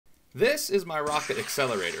This is my rocket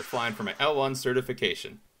Accelerator flying for my L1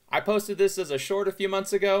 certification. I posted this as a short a few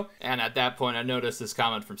months ago, and at that point I noticed this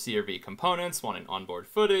comment from CRV Components wanting onboard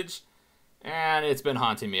footage, and it's been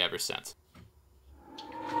haunting me ever since.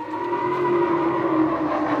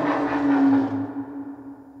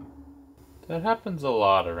 That happens a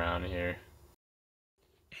lot around here.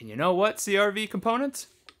 And you know what, CRV Components?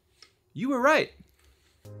 You were right.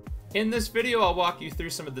 In this video, I'll walk you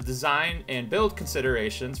through some of the design and build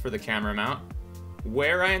considerations for the camera mount,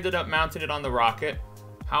 where I ended up mounting it on the rocket,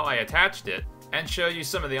 how I attached it, and show you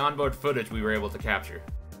some of the onboard footage we were able to capture.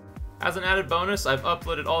 As an added bonus, I've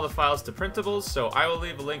uploaded all the files to printables, so I will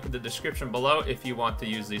leave a link in the description below if you want to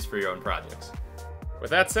use these for your own projects.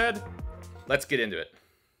 With that said, let's get into it.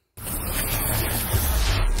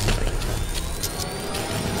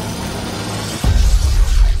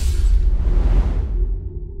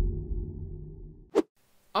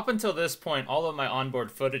 Up until this point, all of my onboard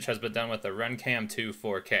footage has been done with the Runcam 2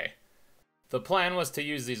 4K. The plan was to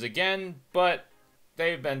use these again, but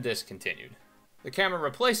they've been discontinued. The camera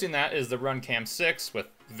replacing that is the Runcam 6 with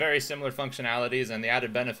very similar functionalities and the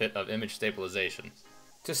added benefit of image stabilization.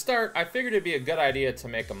 To start, I figured it'd be a good idea to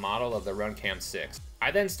make a model of the Runcam 6.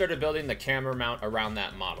 I then started building the camera mount around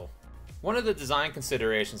that model. One of the design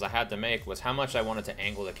considerations I had to make was how much I wanted to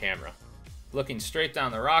angle the camera, looking straight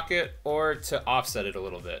down the rocket or to offset it a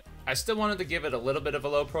little bit. I still wanted to give it a little bit of a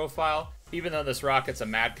low profile, even though this rocket's a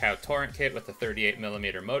Mad Cow Torrent kit with a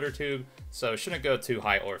 38mm motor tube, so it shouldn't go too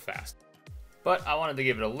high or fast. But I wanted to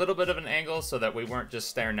give it a little bit of an angle so that we weren't just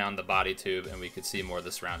staring down the body tube and we could see more of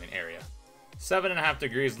the surrounding area. 7.5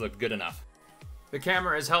 degrees looked good enough. The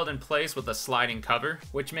camera is held in place with a sliding cover,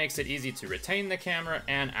 which makes it easy to retain the camera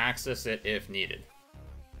and access it if needed.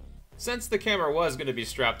 Since the camera was going to be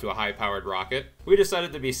strapped to a high-powered rocket, we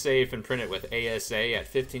decided to be safe and print it with ASA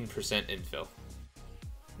at 15% infill.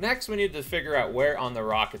 Next, we needed to figure out where on the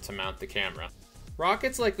rocket to mount the camera.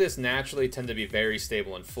 Rockets like this naturally tend to be very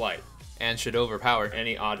stable in flight, and should overpower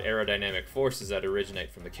any odd aerodynamic forces that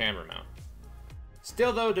originate from the camera mount.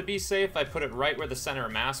 Still though, to be safe, I put it right where the center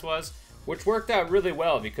of mass was, which worked out really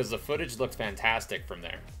well because the footage looked fantastic from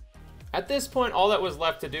there. At this point, all that was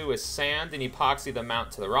left to do was sand and epoxy the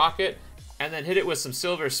mount to the rocket, and then hit it with some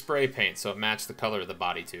silver spray paint so it matched the color of the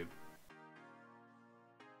body tube.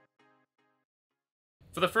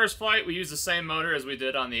 For the first flight, we used the same motor as we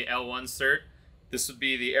did on the L1 cert. This would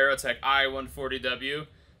be the Aerotech I-140W,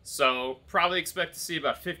 so probably expect to see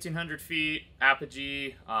about 1,500 feet,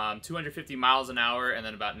 apogee, 250 miles an hour, and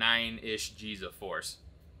then about 9-ish G's of force.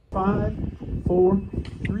 5, 4,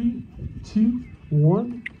 3, 2,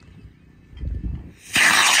 1.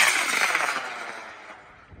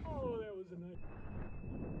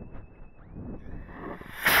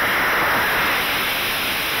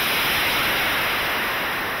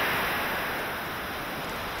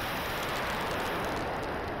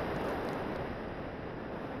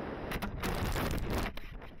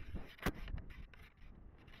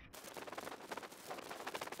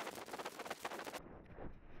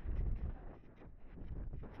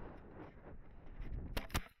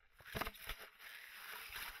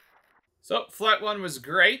 So, flight 1 was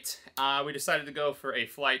great. We decided to go for a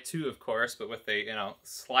flight 2, of course, but with a,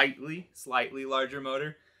 slightly larger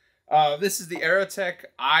motor. This is the Aerotech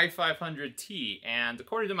i500T, and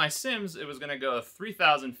according to my sims, it was going to go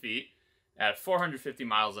 3,000 feet at 450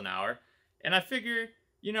 miles an hour. And I figure,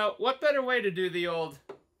 what better way to do the old,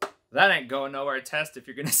 that ain't going nowhere test if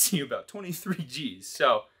you're going to see about 23 Gs.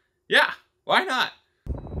 So, yeah, why not?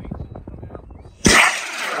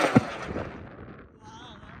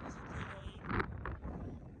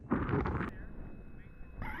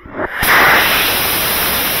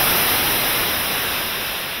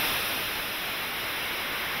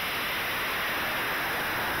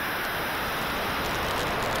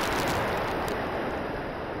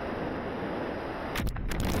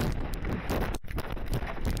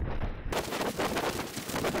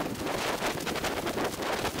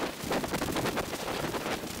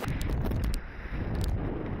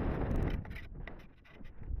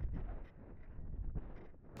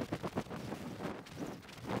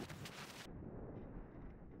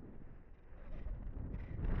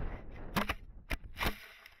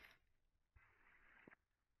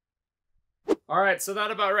 Alright, so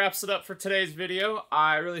that about wraps it up for today's video.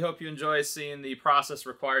 I really hope you enjoy seeing the process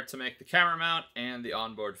required to make the camera mount and the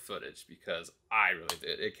onboard footage, because I really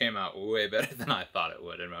did. It came out way better than I thought it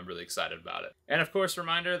would, and I'm really excited about it. And of course,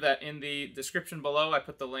 reminder that in the description below, I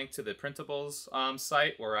put the link to the printables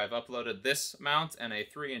site where I've uploaded this mount and a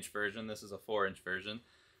 3-inch version. This is a 4-inch version.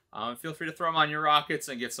 Feel free to throw them on your rockets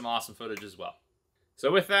and get some awesome footage as well.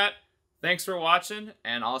 So with that, Thanks for watching,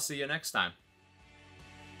 and I'll see you next time.